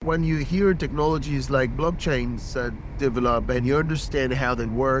When you hear technologies like blockchains develop and you understand how they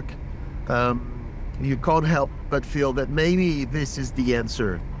work, you can't help but feel that maybe this is the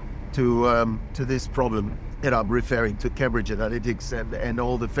answer to this problem. And I'm referring to Cambridge Analytics and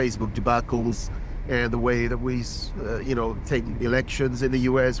all the Facebook debacles and the way that we, take elections in the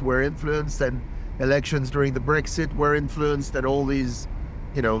US were influenced, and elections during the Brexit were influenced, and all these,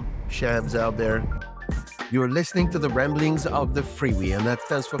 shams out there. You're listening to the ramblings of the FreeWi, and that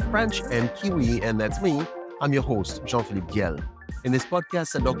stands for French and Kiwi, and that's me. I'm your host, Jean-Philippe Biel. In this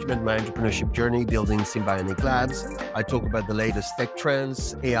podcast, I document my entrepreneurship journey building SymbionIQ labs. I talk about the latest tech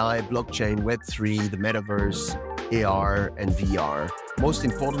trends, AI, blockchain, Web3, the metaverse, AR, and VR. Most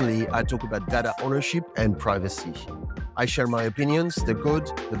importantly, I talk about data ownership and privacy. I share my opinions, the good,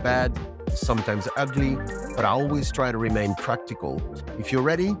 the bad, sometimes ugly, but I always try to remain practical. If you're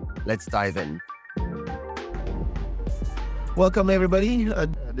ready, let's dive in. Welcome, everybody.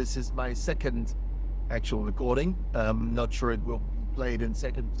 This is my second actual recording. Not sure it will be played in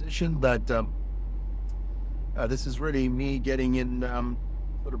second position, but this is really me getting in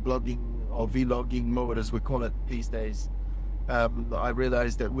sort of blogging or vlogging mode, as we call it these days. I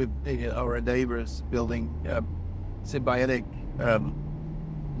realized that with our neighbors building SymbionIQ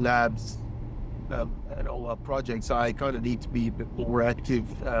labs and all our projects, I kind of need to be a bit more active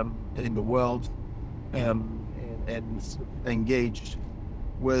in the world and engaged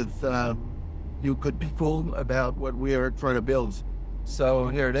with you good people about what we are trying to build. So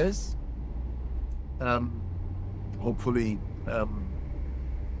here it is. Hopefully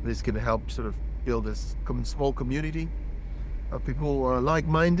this can help sort of build this small community of people who are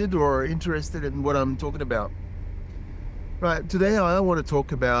like-minded or interested in what I'm talking about. Right, today I want to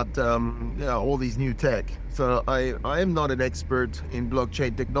talk about all these new tech. So I am not an expert in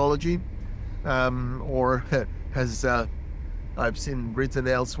blockchain technology, or as I've seen written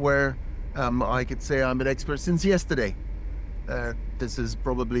elsewhere, I could say I'm an expert since yesterday. This is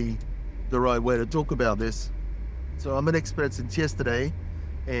probably the right way to talk about this. So I'm an expert since yesterday,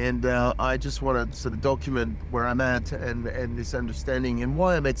 and I just want to sort of document where I'm at and this understanding and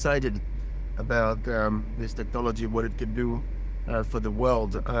why I'm excited about this technology, what it can do for the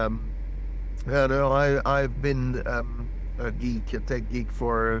world. I've been a tech geek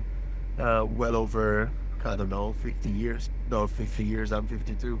for well over, 50 years. No, 50 years, I'm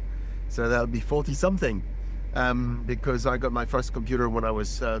 52. So that would be 40 something. Because I got my first computer when I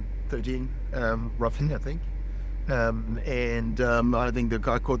was 13, roughly, I think. I think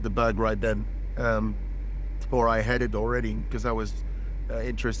I caught the bug right then. Or I had it already because I was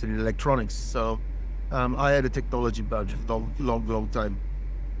interested in electronics. So I had a technology bug long time.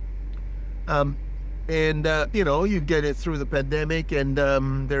 You get it through the pandemic, and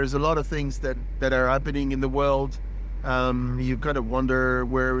there's a lot of things that are happening in the world. You kind of wonder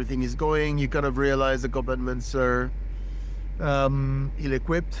where everything is going. You kind of realize the governments are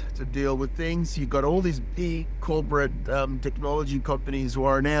ill-equipped to deal with things. You got all these big corporate technology companies who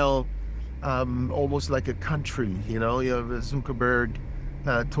are now almost like a country. You have Zuckerberg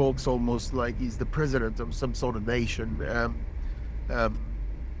talks almost like he's the president of some sort of nation.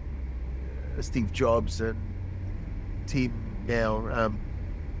 Steve Jobs and team now,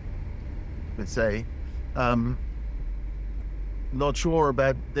 let's say, not sure,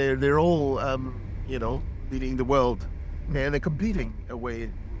 but they're all leading the world, and they're competing away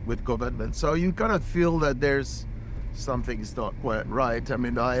with government. So you kind of feel that there's something's not quite right. I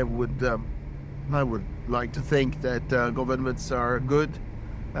mean, I would like to think that governments are good,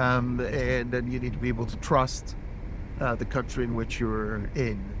 and that you need to be able to trust the country in which you're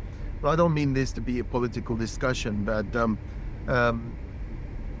in. Well, I don't mean this to be a political discussion, but I'm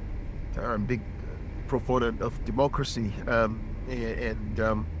a big proponent of democracy,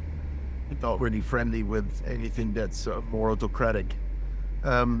 and not really friendly with anything that's more autocratic.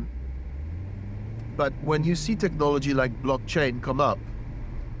 But when you see technology like blockchain come up,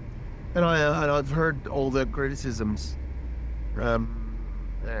 and I've heard all the criticisms,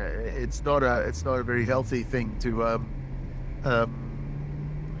 it's not a very healthy thing to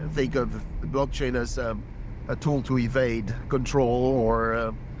think of the blockchain as a tool to evade control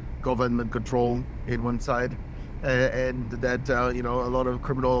or government control in one side, and that a lot of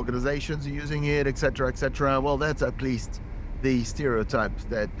criminal organizations are using it, etc., etc. Well, that's at least the stereotype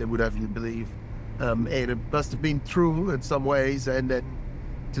that they would have you believe, and it must have been true in some ways. And then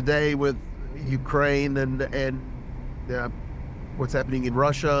today with Ukraine and what's happening in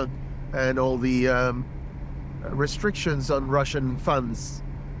Russia and all the restrictions on Russian funds,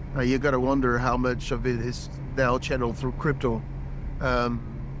 you got to wonder how much of it is now channeled through crypto, and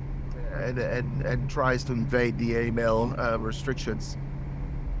tries to invade the AML restrictions.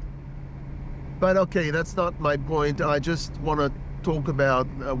 But okay, that's not my point. I just want to talk about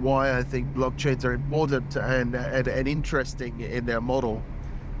why I think blockchains are important and interesting in their model.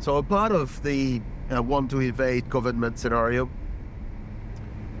 So a part of the want to evade government scenario,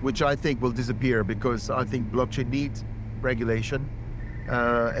 which I think will disappear because I think blockchain needs regulation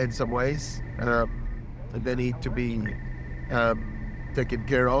in some ways. They need to be taken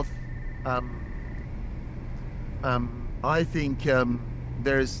care of. I think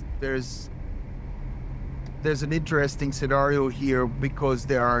there's an interesting scenario here because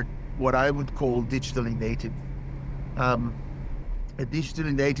there are what I would call digitally native.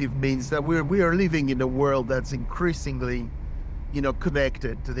 Digitally native means that we are living in a world that's increasingly,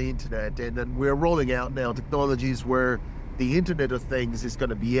 connected to the internet, and then we're rolling out now technologies where the Internet of Things is going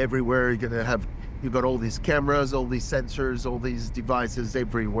to be everywhere. You've got all these cameras, all these sensors, all these devices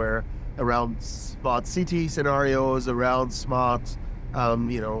everywhere around smart city scenarios, around smart,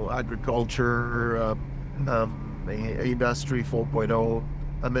 agriculture, industry 4.0.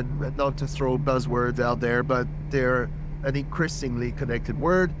 I mean, not to throw buzzwords out there, but they're an increasingly connected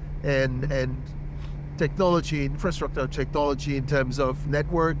word, and technology, infrastructure technology in terms of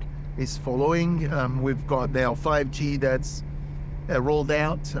network is following. We've got now 5G that's rolled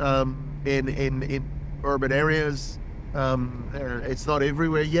out in urban areas. It's not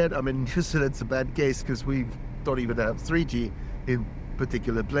everywhere yet. I mean, it's a bad case because we don't even have 3G in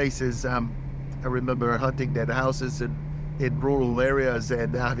particular places. I remember hunting dead houses in rural areas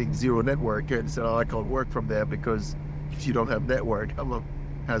and having zero network, and so I can't work from there because if you don't have network,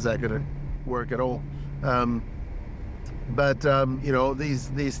 how's that going to work at all? But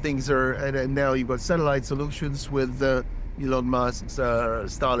these things are, and now you've got satellite solutions with Elon Musk's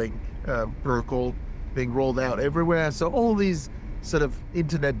Starlink protocol being rolled out everywhere. So all these sort of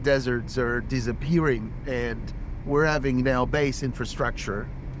internet deserts are disappearing, and we're having now base infrastructure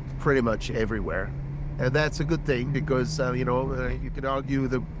pretty much everywhere. And that's a good thing because, you can argue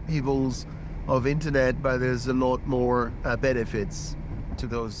the evils of internet, but there's a lot more benefits to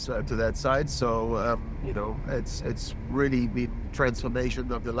that side. So, it's really been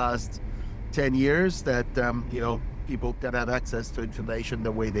transformation of the last 10 years that, people can have access to information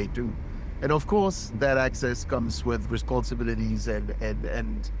the way they do. And of course, that access comes with responsibilities and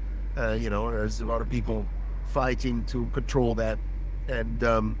there's a lot of people fighting to control that and,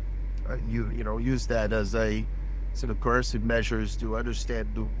 use that as a sort of coercive measures to understand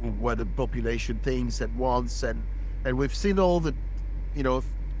what the population thinks and wants. And we've seen all the,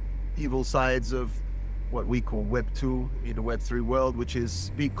 evil sides of what we call Web 2 in the Web 3 world, which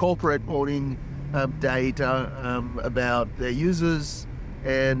is big corporate owning data about their users,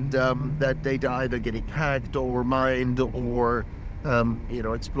 and that data either getting hacked or mined or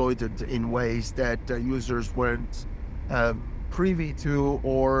exploited in ways that users weren't privy to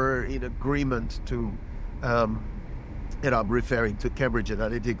or in agreement to. I'm referring to Cambridge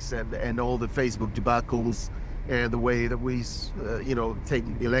Analytics and all the Facebook debacles and the way that we, take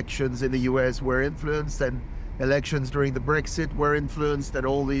elections in the US were influenced, and elections during the Brexit were influenced, and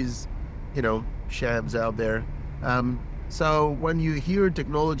all these, shams out there. So when you hear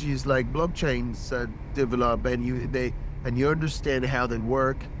technologies like blockchains develop and you understand how they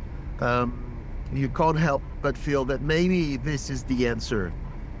work, you can't help but feel that maybe this is the answer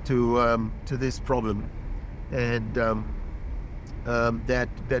to this problem, and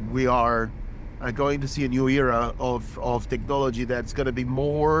that we are going to see a new era of technology that's going to be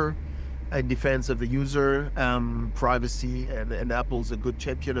more in defense of the user, privacy, and Apple's a good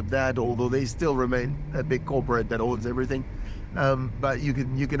champion of that, although they still remain a big corporate that owns everything. But you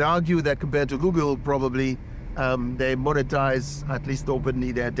can argue that compared to Google, probably they monetize, at least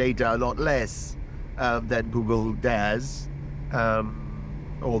openly, their data a lot less than Google does.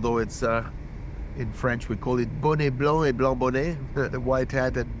 Although it's in French we call it bonnet blanc et blanc bonnet, the white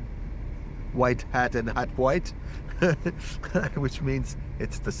hat and hat white, which means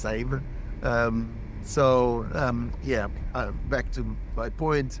it's the same. Back to my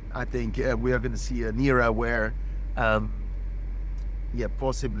point, I think we are going to see an era where,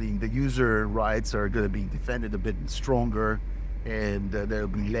 possibly the user rights are going to be defended a bit stronger, and there'll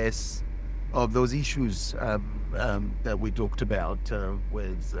be less of those issues that we talked about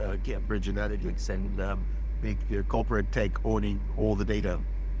with Cambridge Analytics and big corporate tech owning all the data.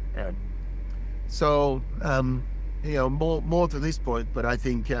 So, more to this point, but I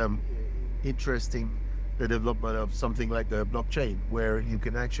think interesting the development of something like the blockchain, where you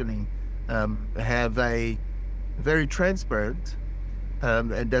can actually have a very transparent,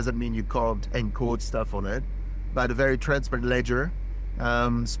 and doesn't mean you can't encode stuff on it, but a very transparent ledger,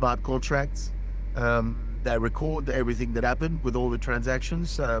 smart contracts, that record everything that happened with all the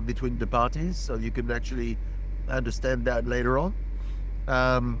transactions between the parties, so you can actually understand that later on.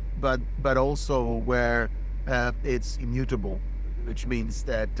 But also where it's immutable, which means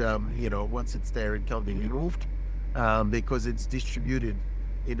that once it's there, it can't be removed because it's distributed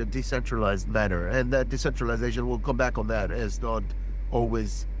in a decentralized manner, and that decentralization, will come back on that, is not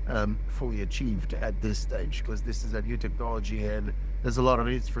always fully achieved at this stage, because this is a new technology and there's a lot of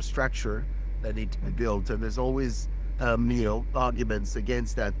infrastructure that need to be built, and there's always arguments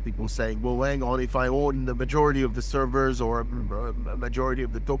against that. People saying, well, hang on, if I own the majority of the servers or a majority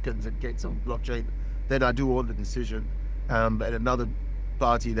of the tokens in case of blockchain, then I do own the decision. And another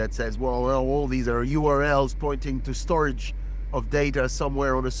party that says, well, all these are URLs pointing to storage of data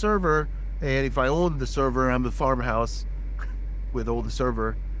somewhere on a server, and if I own the server, I'm the farmhouse with all the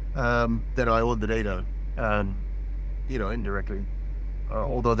server, then I own the data, indirectly.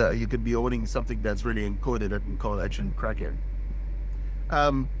 Although that you could be owning something that's really encoded and can't actually crack it.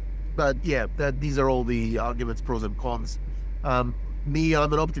 But yeah, these are all the arguments, pros and cons. Me,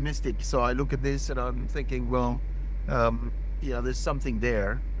 I'm an optimistic, so I look at this and I'm thinking, well, there's something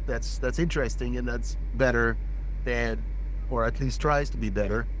there that's interesting, and that's better than, or at least tries to be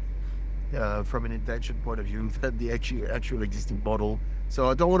better from an invention point of view, than the actual existing model. So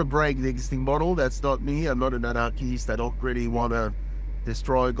I don't want to break the existing model. That's not me. I'm not an anarchist. I don't really want to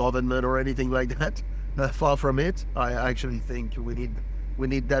destroy government or anything like that. Far from it. I actually think we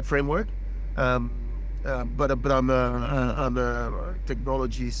need that framework. But I'm a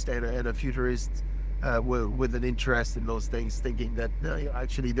technologist and a futurist with an interest in those things, thinking that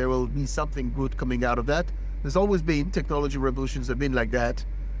actually there will be something good coming out of that. There's always been technology revolutions have been like that.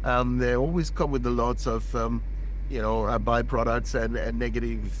 They always come with lots of byproducts and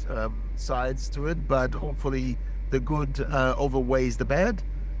negative sides to it, but hopefully the good overweighs the bad,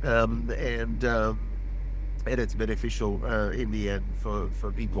 and it's beneficial in the end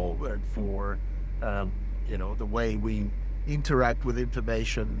for people and for the way we interact with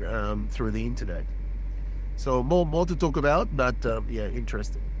information through the internet. So more to talk about, but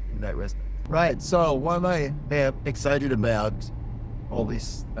interesting in that respect. Right. So why am I excited about all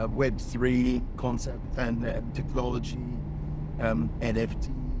this Web3 concept and technology,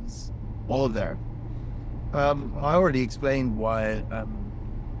 NFTs, all of that? I already explained why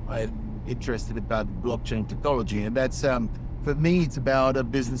I'm interested about blockchain technology, and that's for me, it's about a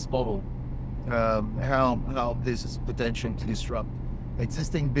business model. How this is potential to disrupt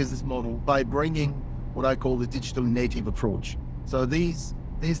existing business model by bringing what I call the digital native approach. So these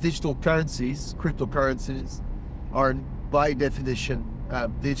digital currencies, cryptocurrencies, are by definition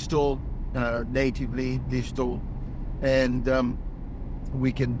digital, natively digital, and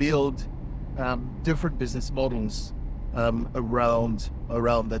we can build different business models around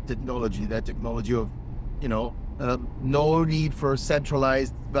that technology of no need for a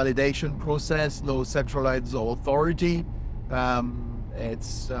centralized validation process, no centralized authority.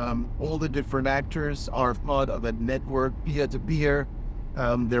 It's all the different actors are part of a network peer-to-peer.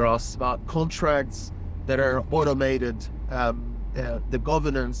 There are smart contracts that are automated. The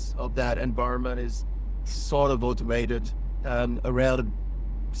governance of that environment is sort of automated around a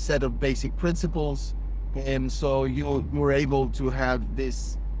set of basic principles, and so you're able to have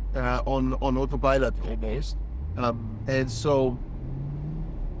this on autopilot almost, and so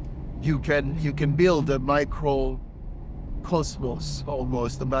you can build a microcosmos,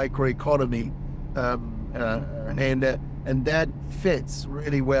 almost a microeconomy, and that fits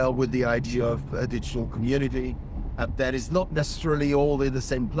really well with the idea of a digital community that is not necessarily all in the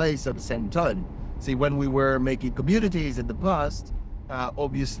same place at the same time. See, when we were making communities in the past,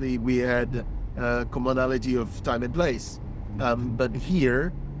 obviously we had commonality of time and place, but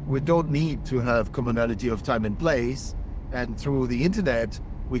here we don't need to have commonality of time and place, and through the internet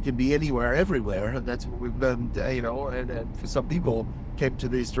we can be anywhere, everywhere, and that's what we've learned. And for some people came to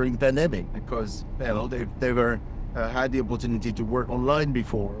this during the pandemic because they were had the opportunity to work online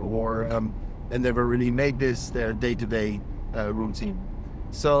before, or and never really made this their day-to-day routine.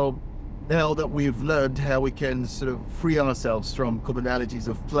 So now that we've learned how we can sort of free ourselves from commonalities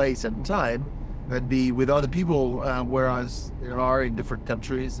of place and time and be with other people, whereas they are in different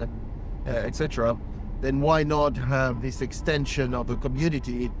countries and etc., then why not have this extension of a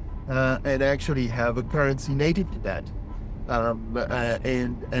community and actually have a currency native to that,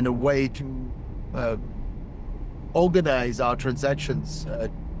 and a way to organize our transactions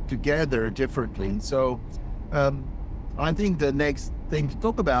together differently. So I think the next thing to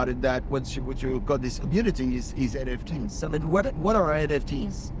talk about in that once you've got this community is NFTs. I mean, what are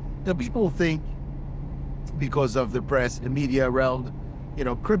NFTs? Now, people think, because of the press and media around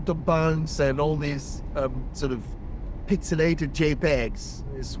CryptoPunks and all these sort of pixelated JPEGs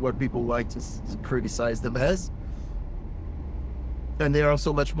is what people like to criticize them as. And they are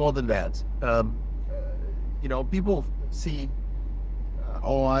so much more than that. People see,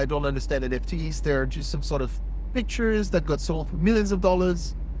 oh, I don't understand NFTs. They're just some sort of pictures that got sold for millions of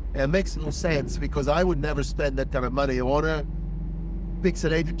dollars. And it makes no sense because I would never spend that kind of money on a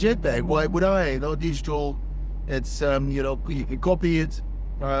pixelated JPEG. Why would I? Digital. It's, you can copy it.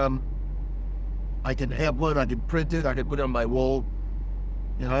 I can have one, I can print it, I can put it on my wall.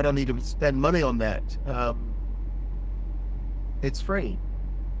 I don't need to spend money on that. It's free.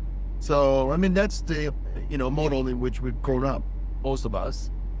 So, that's the, model in which we've grown up, most of us,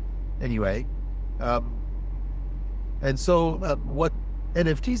 anyway. And so what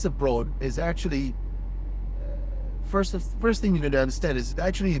NFTs have brought is actually, first thing you need to understand is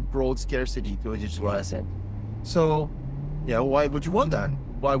actually it brought scarcity to a digital asset. So, why would you want that?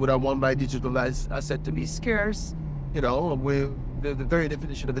 Why would I want my digital asset to be scarce? The very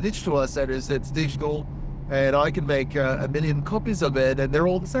definition of a digital asset is it's digital, and I can make a million copies of it, and they're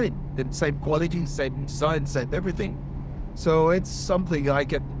all the same. The same quality, same design, same everything. So it's something I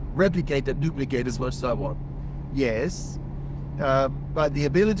can replicate and duplicate as much as I want. Yes, but the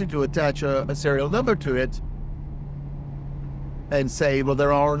ability to attach a serial number to it and say, well,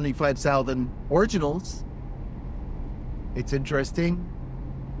 there are only 5,000 originals. It's interesting.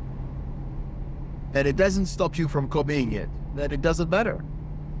 And it doesn't stop you from copying it. Then it doesn't matter.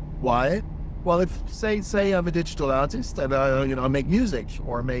 Why? Well, if say I'm a digital artist and I make music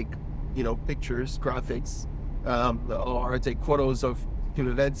or make pictures, graphics, or I take photos of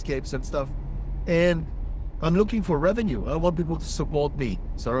landscapes and stuff, and I'm looking for revenue. I want people to support me.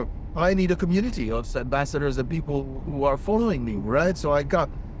 So I need a community of ambassadors and people who are following me, right? So I go on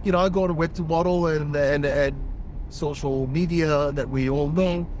Web2Model and social media that we all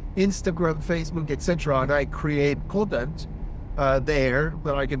know, Instagram, Facebook, etc., and I create content there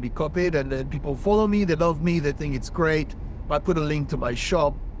that I can be copied, and then people follow me, they love me, they think it's great. I put a link to my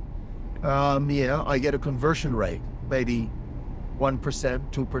shop. I get a conversion rate, maybe 1%,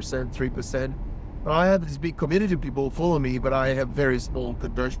 2%, 3%. I have this big community of people who follow me, but I have very small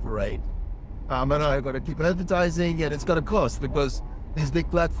conversion rate. And I've got to keep advertising, and it's going to cost because these big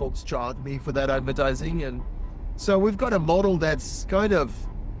platforms charge me for that advertising. And so we've got a model that's kind of,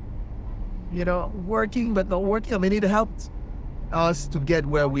 working, but not working. It helped us to get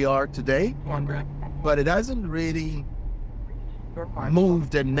where we are today, but it hasn't really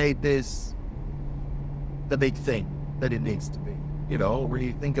moved and made this the big thing that it needs to be. When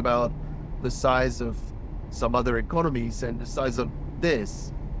you think about the size of some other economies and the size of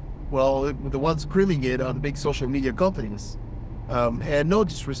this, well, the ones creaming it are the big social media companies. And no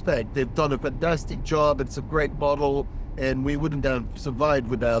disrespect, they've done a fantastic job. It's a great model, and we wouldn't have survived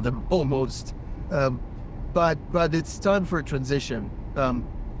without them almost. But it's time for a transition.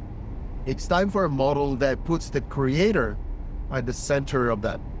 It's time for a model that puts the creator at the center of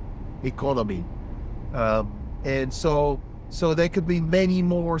that economy. And so there could be many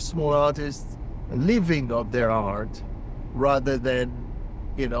more small artists living of their art rather than,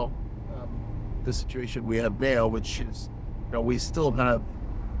 the situation we have now, which is, we still have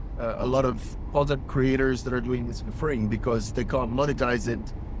a lot of content creators that are doing this for free because they can't monetize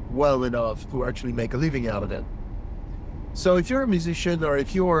it well enough to actually make a living out of it. So if you're a musician, or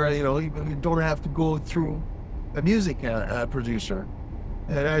if you're, you don't have to go through a music producer.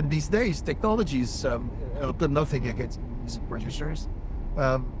 And these days, technologies, I've got nothing against music producers.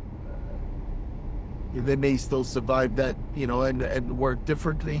 They may still survive that, and work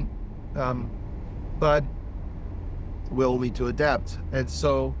differently. But we'll need to adapt. And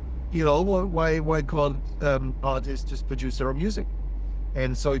so, why can't artists just produce their own music?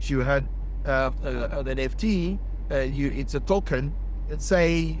 And so if you had an NFT, it's a token, and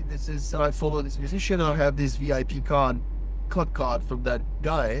say, I follow this musician, I have this VIP card from that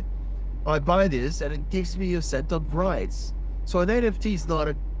guy, I buy this, and it gives me a set of rights. So an NFT is not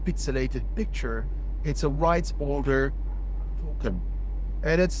a pixelated picture, it's a rights holder token.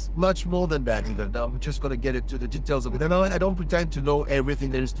 And it's much more than that even. I'm just going to get into the details of it. And I don't pretend to know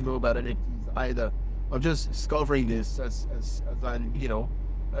everything there is to know about NFTs either. I'm just discovering this as I'm,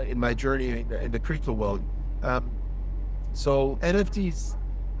 in my journey in the crypto world. So NFTs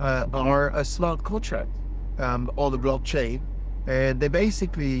are a smart contract on the blockchain. And they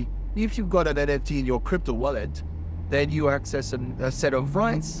basically, if you've got an NFT in your crypto wallet, then you access a set of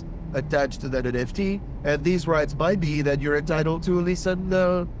rights attached to that NFT, and these rights might be that you're entitled to listen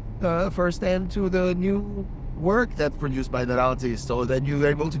firsthand to the new work that's produced by that artist, or that you're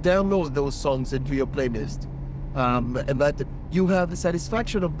able to download those songs into your playlist. But you have the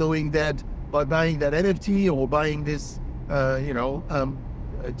satisfaction of knowing that by buying that NFT or buying this,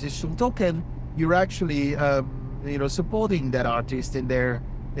 digital token, you're actually, supporting that artist in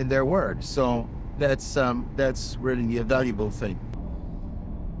their work. So that's really a valuable thing.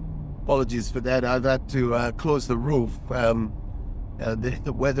 Apologies for that. I've had to close the roof.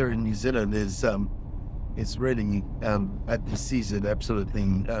 The weather in New Zealand is really at this season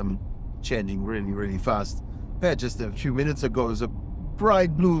absolutely changing really, really fast. Just a few minutes ago, it was a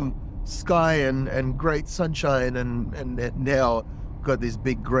bright blue sky and great sunshine, and now got this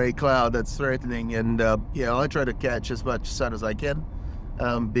big gray cloud that's threatening. And I try to catch as much sun as I can,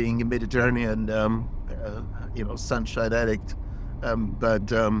 being a Mediterranean, sunshine addict.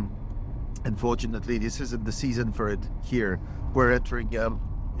 But unfortunately, this isn't the season for it here. We're entering,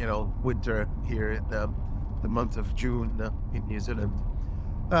 winter here in the month of June in New Zealand.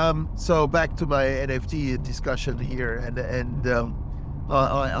 So back to my NFT discussion here, and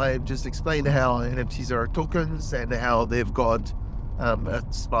I just explained how NFTs are tokens and how they've got a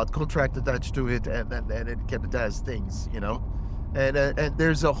smart contract attached to it, and it does things, and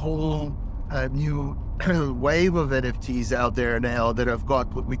there's a whole new wave of NFTs out there now that have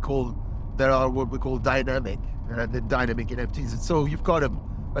got what we call dynamic, the dynamic NFTs. And so you've got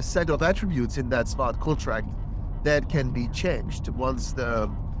a set of attributes in that smart contract that can be changed once the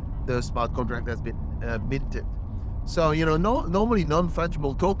smart contract has been minted. So normally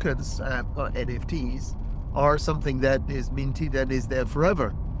non-fungible tokens, NFTs, are something that is minted and is there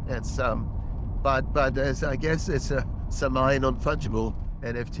forever. That's but as I guess it's a semi non-fungible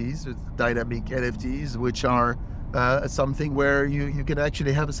NFTs, it's dynamic NFTs, which are something where you can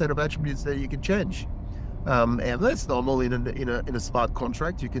actually have a set of attributes that you can change, and that's normal in a smart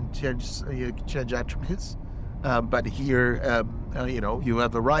contract. You can change attributes, but here you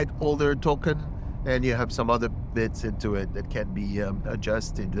have a right holder token, and you have some other bits into it that can be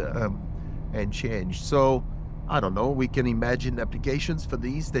adjusted and changed. So I don't know, we can imagine applications for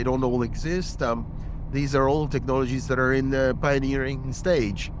these. They don't all exist. These are all technologies that are in the pioneering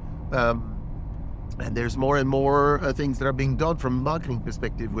stage. And there's more and more things that are being done from a marketing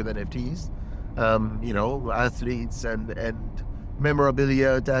perspective with NFTs. Athletes and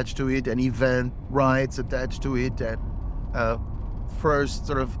memorabilia attached to it, and event rights attached to it. And first,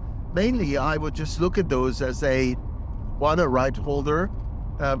 sort of, mainly I would just look at those as a right holder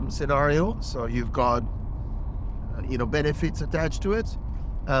scenario. So you've got benefits attached to it,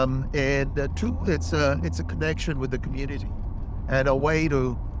 and two, it's a connection with the community and a way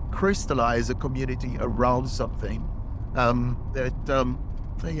to crystallize a community around something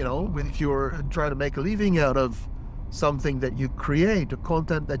if you're trying to make a living out of something that you create, a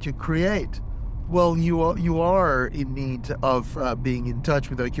content that you create, well, you are in need of being in touch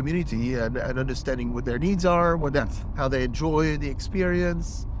with the community and understanding what their needs are, how they enjoy the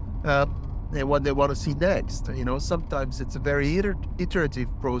experience, and what they want to see next. Sometimes it's a very iterative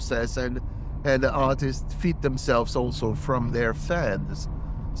process, and artists feed themselves also from their fans.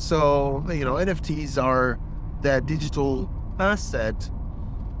 So, NFTs are that digital asset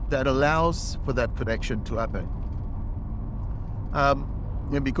that allows for that connection to happen.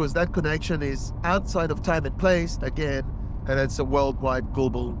 And because that connection is outside of time and place, again, and it's a worldwide,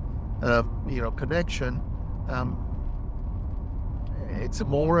 global, connection, it's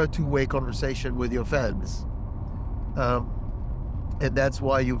more a two-way conversation with your fans. And that's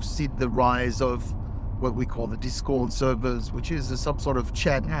why you've seen the rise of what we call the Discord servers, which is some sort of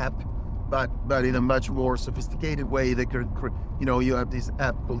chat app, but in a much more sophisticated way. They can, you have this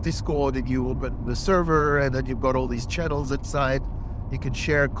app called Discord, and you open the server, and then you've got all these channels inside. You can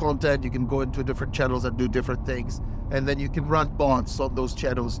share content, you can go into different channels and do different things, and then you can run bots on those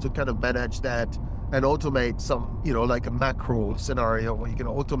channels to kind of manage that and automate some, like a macro scenario where you can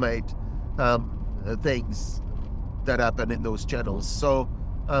automate things that happen in those channels. So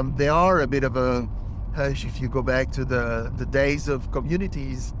they are a bit of a, if you go back to the days of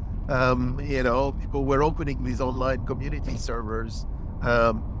communities, people were opening these online community servers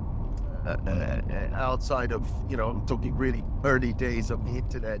outside of, I'm talking really early days of the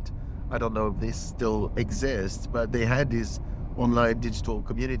internet. I don't know if this still exists, but they had these online digital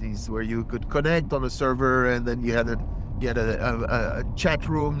communities where you could connect on a server, and then you had a chat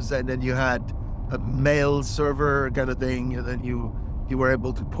rooms, and then you had a mail server kind of thing, and then you were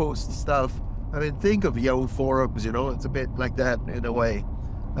able to post stuff. I mean, think of Yahoo forums, it's a bit like that in a way.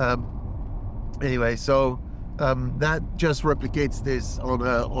 Anyway, so that just replicates this on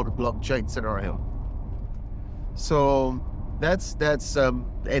a blockchain scenario. So that's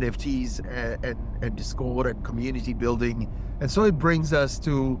NFTs and Discord and community building. And so it brings us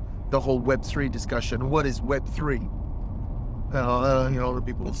to the whole Web3 discussion. What is Web3? The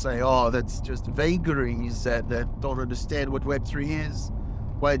people say, oh, that's just vagaries that don't understand what Web3 is.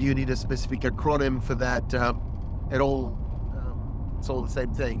 Why do you need a specific acronym for that at all? It's all the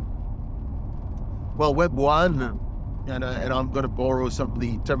same thing. Well, Web 1, and I'm going to borrow some of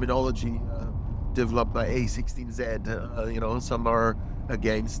the terminology developed by A16Z. Some are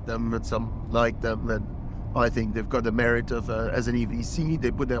against them and some like them. And I think they've got the merit of, as an EVC,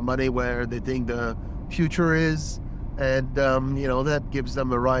 they put their money where they think the future is. And, that gives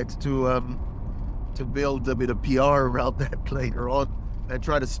them a right to build a bit of PR around that later on and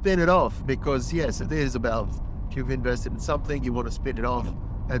try to spin it off. Because, yes, it is about, if you've invested in something, you want to spin it off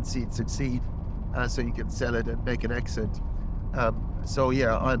and see it succeed so you can sell it and make an exit. I'm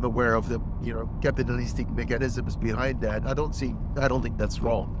aware of the, capitalistic mechanisms behind that. I don't think that's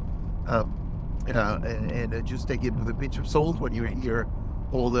wrong. And just take it with a pinch of salt when you hear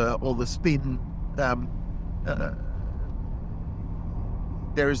all the spin.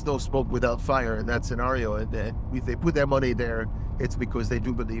 There is no smoke without fire in that scenario, and if they put their money there, it's because they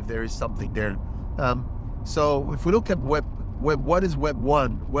do believe there is something there. So if we look at web, what is Web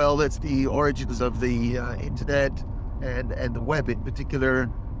 1? Well, it's the origins of the internet and the web in particular,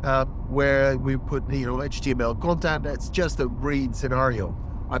 where we put HTML content. That's just a read scenario.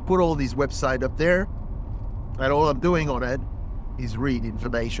 I put all these websites up there, and all I'm doing on it is read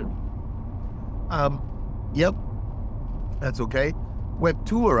information. Yep, that's okay. Web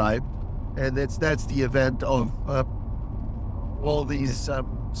 2 arrived, and that's the event of all these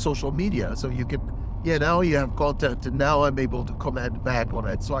social media. So you can, now you have content, and now I'm able to comment back on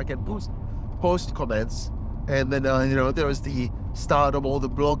it. So I can post comments, and then there was the start of all the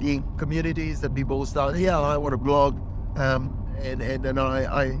blogging communities that people start. I want to blog, and then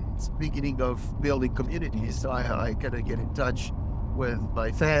it's the beginning of building communities. So I kind of get in touch with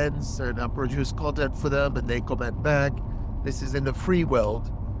my fans, and I produce content for them, and they comment back. This is in the free world.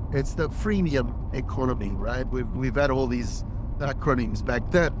 It's the freemium economy, right? We've had all these acronyms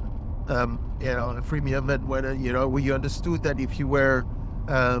back then. Freemium, and when we understood that if you were,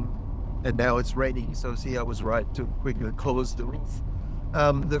 and now it's raining, so see, I was right to quickly close the roof.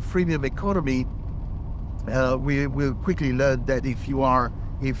 The freemium economy, we quickly learned that if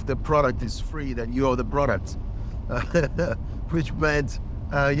the product is free, then you are the product, which meant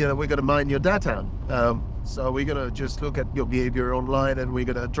we're going to mine your data. So we're going to just look at your behavior online, and we're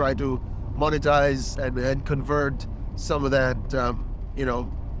going to try to monetize and convert some of that,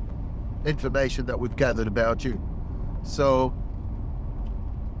 information that we've gathered about you. So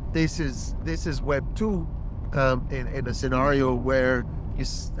this is Web 2 in a scenario where you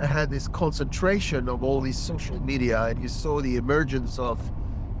had this concentration of all these social media, and you saw the emergence of,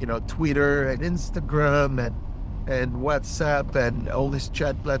 Twitter and Instagram and WhatsApp and all these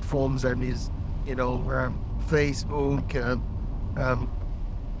chat platforms and these, Facebook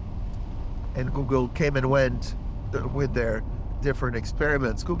and Google came and went with their different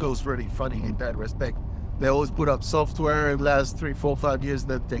experiments. Google's really funny in that respect. They always put up software and last 3, 4, 5 years,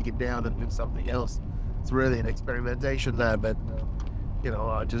 then take it down and do something else. It's really an experimentation lab, and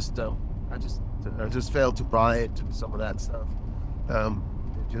I just failed to buy into some of that stuff.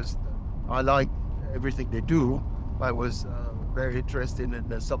 I like everything they do. I was very interested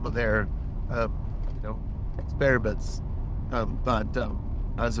in some of their experiments, but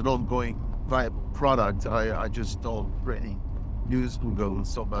as an ongoing viable product, I just don't really use Google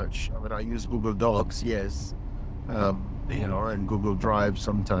so much. I mean, I use Google Docs, yes, and Google Drive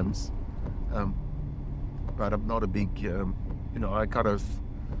sometimes, but I'm not a big, I kind of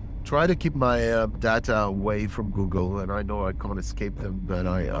try to keep my data away from Google, and I know I can't escape them, but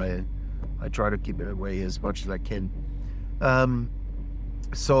I try to keep it away as much as I can.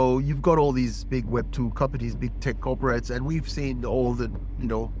 So you've got all these big Web 2 companies, big tech corporates, and we've seen all the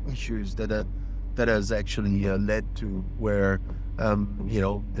issues that has actually led to where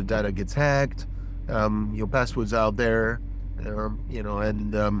the data gets hacked, your passwords out there, and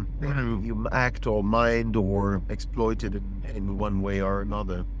you act or mined or exploited in one way or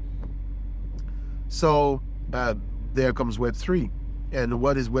another. So there comes Web 3. And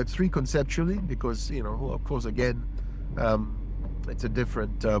what is Web 3 conceptually? Because, of course, again, it's a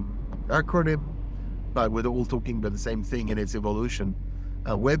different acronym, but we're all talking about the same thing in its evolution.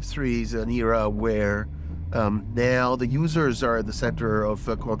 Web 3 is an era where now the users are at the center of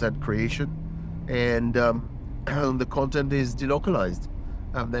content creation, and the content is delocalized.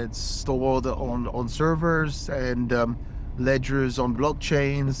 That's stored on servers and ledgers on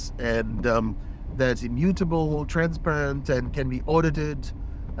blockchains, and that's immutable, transparent, and can be audited.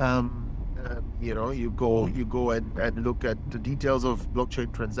 You go and look at the details of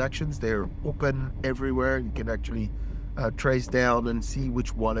blockchain transactions. They're open everywhere. You can actually trace down and see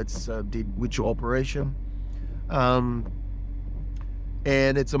which wallets did which operation.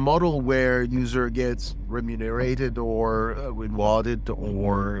 And it's a model where user gets remunerated or rewarded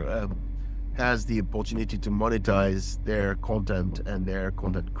or has the opportunity to monetize their content and their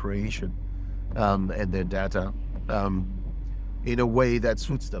content creation and their data in a way that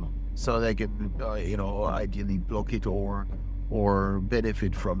suits them, so they can ideally block it or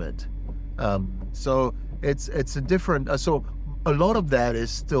benefit from it. So it's a different. So a lot of that is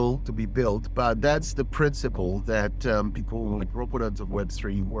still to be built, but that's the principle that people, proponents of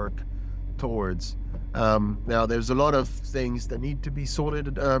Web3, work towards. Now, there's a lot of things that need to be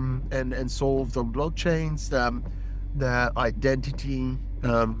sorted and solved on blockchains. The identity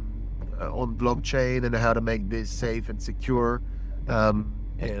on blockchain and how to make this safe and secure.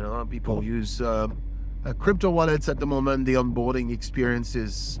 People use crypto wallets at the moment. The onboarding experience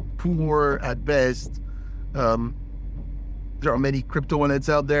is poor at best. There are many crypto wallets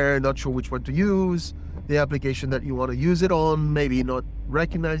out there, not sure which one to use. The application that you want to use it on, maybe not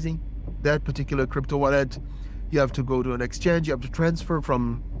recognizing that particular crypto wallet. You have to go to an exchange. You have to transfer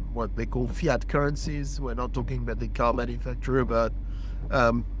from what they call fiat currencies. We're not talking about the car manufacturer, but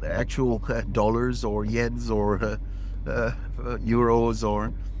actual dollars or yens or euros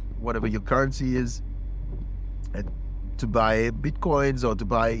or whatever your currency is, and to buy bitcoins or to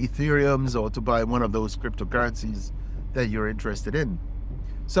buy ethereums or to buy one of those cryptocurrencies that you're interested in.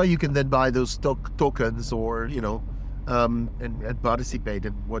 So you can then buy those tokens or and participate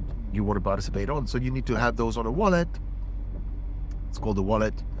in what you want to participate on. So you need to have those on a wallet. It's called a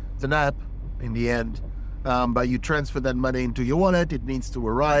wallet. It's an app in the end, but you transfer that money into your wallet. It needs to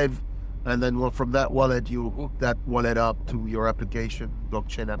arrive, and then from that wallet you hook that wallet up to your application,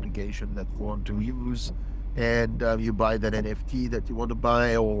 blockchain application that you want to use, and you buy that NFT that you want to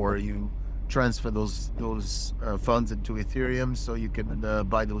buy, or you transfer those funds into Ethereum so you can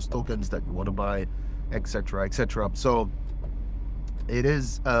buy those tokens that you want to buy, etc., etc. So it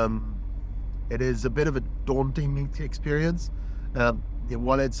is a bit of a daunting experience. The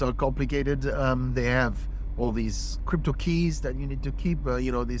wallets are complicated. They have all these crypto keys that you need to keep,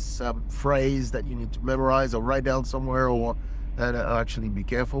 this phrase that you need to memorize or write down somewhere, and actually be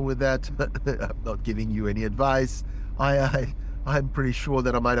careful with that. I'm not giving you any advice. I'm pretty sure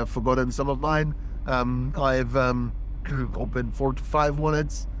that I might have forgotten some of mine. I've opened 4 to 5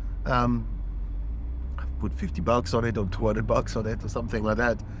 wallets. I've put $50 on it or $200 on it or something like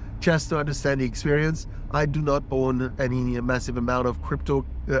that, just to understand the experience. I do not own any massive amount of crypto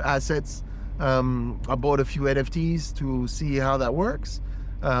assets. I bought a few NFTs to see how that works.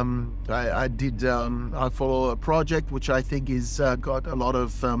 I follow a project which I think is got a lot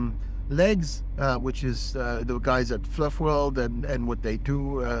of legs, which is the guys at Fluff World and what they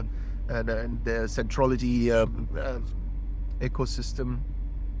do, and the centrality ecosystem.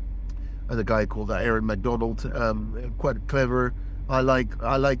 The guy called Aaron McDonald, quite clever. I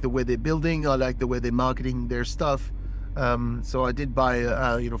like the way they're building. I like the way they're marketing their stuff. So I did buy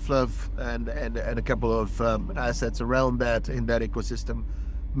Fluff and a couple of assets around that in that ecosystem,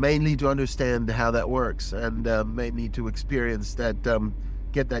 mainly to understand how that works and mainly to experience that.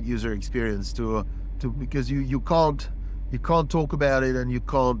 Get that user experience to because you can't talk about it and you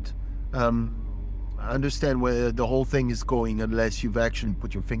can't understand where the whole thing is going unless you've actually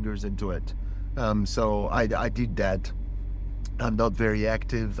put your fingers into it. So I did that. I'm not very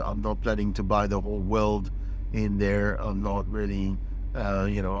active. I'm not planning to buy the whole world in there. I'm not really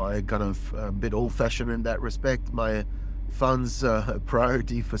I kind of a bit old-fashioned in that respect. My funds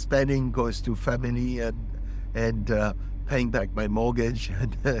priority for spending goes to family and paying back my mortgage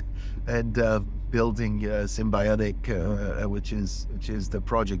and building SymbionIQ, which is the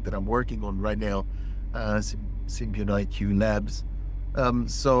project that I'm working on right now, SymbionIQ Labs.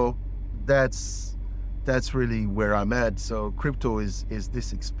 So that's really where I'm at. So crypto is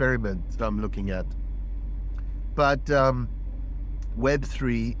this experiment that I'm looking at, but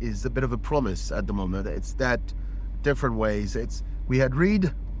Web3 is a bit of a promise at the moment. It's that different ways. We had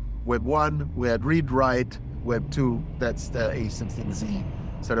read Web 1, we had read write Web 2, that's the A16Z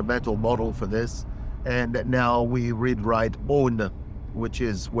sort of mental model for this, and now we read write own, which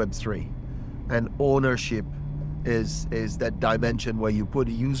is Web 3, and ownership is that dimension where you put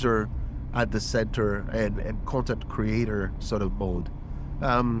a user at the center and content creator sort of mode,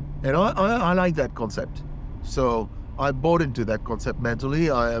 and I like that concept, so I bought into that concept mentally.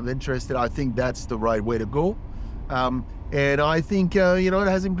 I am interested. I think that's the right way to go. And I think, it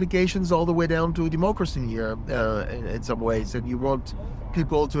has implications all the way down to democracy here in some ways. And you want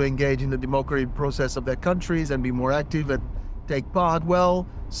people to engage in the democratic process of their countries and be more active and take part. Well,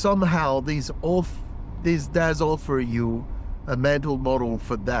 somehow this does offer you a mental model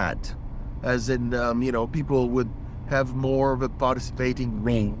for that, as in, people would have more of a participating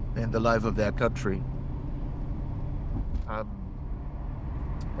role in the life of their country.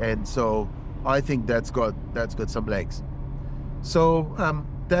 And so I think that's got some legs. So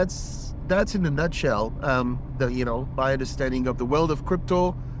that's in a nutshell, my understanding of the world of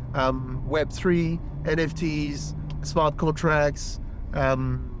crypto, Web3, NFTs, smart contracts,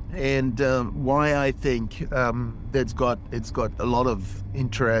 and why I think it's got a lot of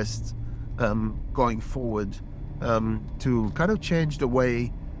interest going forward to kind of change the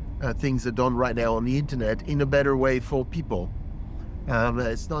way things are done right now on the internet in a better way for people.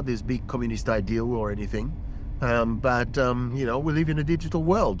 It's not this big communist ideal or anything, but we live in a digital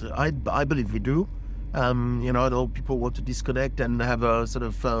world. I believe we do. I know people want to disconnect and have a sort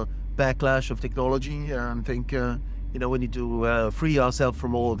of backlash of technology and think, we need to free ourselves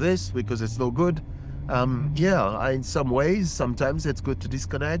from all of this because it's no good. In some ways, sometimes it's good to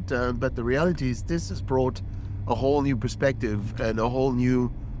disconnect, but the reality is this has brought a whole new perspective and a whole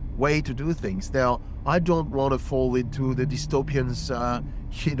new way to do things. Now, I don't want to fall into the dystopians,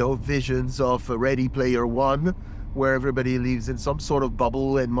 visions of Ready Player One, where everybody lives in some sort of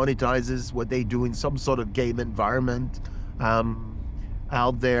bubble and monetizes what they do in some sort of game environment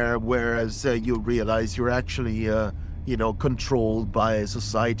out there, whereas you realize you're actually, controlled by a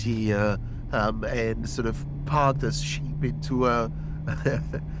society and sort of part as sheep into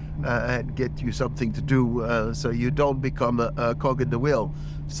and get you something to do, so you don't become a cog in the wheel.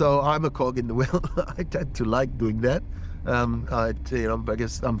 So I'm a cog in the wheel. I tend to like doing that. I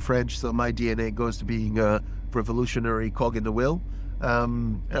guess I'm French, so my DNA goes to being a revolutionary cog in the wheel.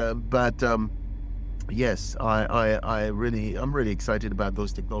 Yes, I'm really excited about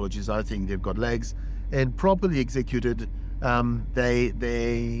those technologies. I think they've got legs, and properly executed,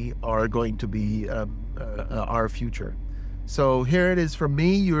 they are going to be our future. So here it is from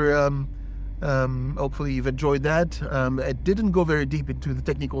me. You're hopefully you've enjoyed that. It didn't go very deep into the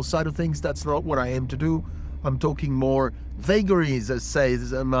technical side of things. That's not what I aim to do. I'm talking more vagaries, as say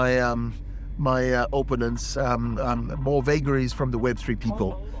my opponents, more vagaries from the Web3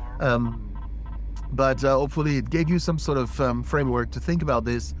 people. But hopefully it gave you some sort of framework to think about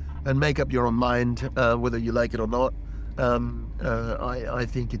this and make up your own mind, whether you like it or not. I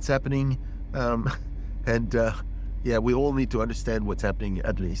think it's happening, we all need to understand what's happening,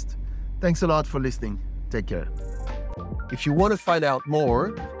 at least. Thanks a lot for listening. Take care. If you want to find out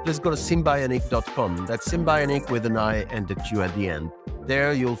more, just go to SymbionIQ.com. That's SymbionIQ with an I and a Q at the end.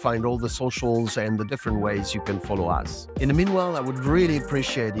 There you'll find all the socials and the different ways you can follow us. In the meanwhile, I would really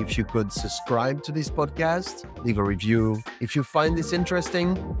appreciate if you could subscribe to this podcast, leave a review. If you find this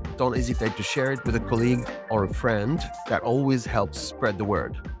interesting, don't hesitate to share it with a colleague or a friend. That always helps spread the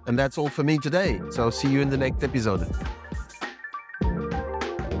word. And that's all for me today. So see you in the next episode.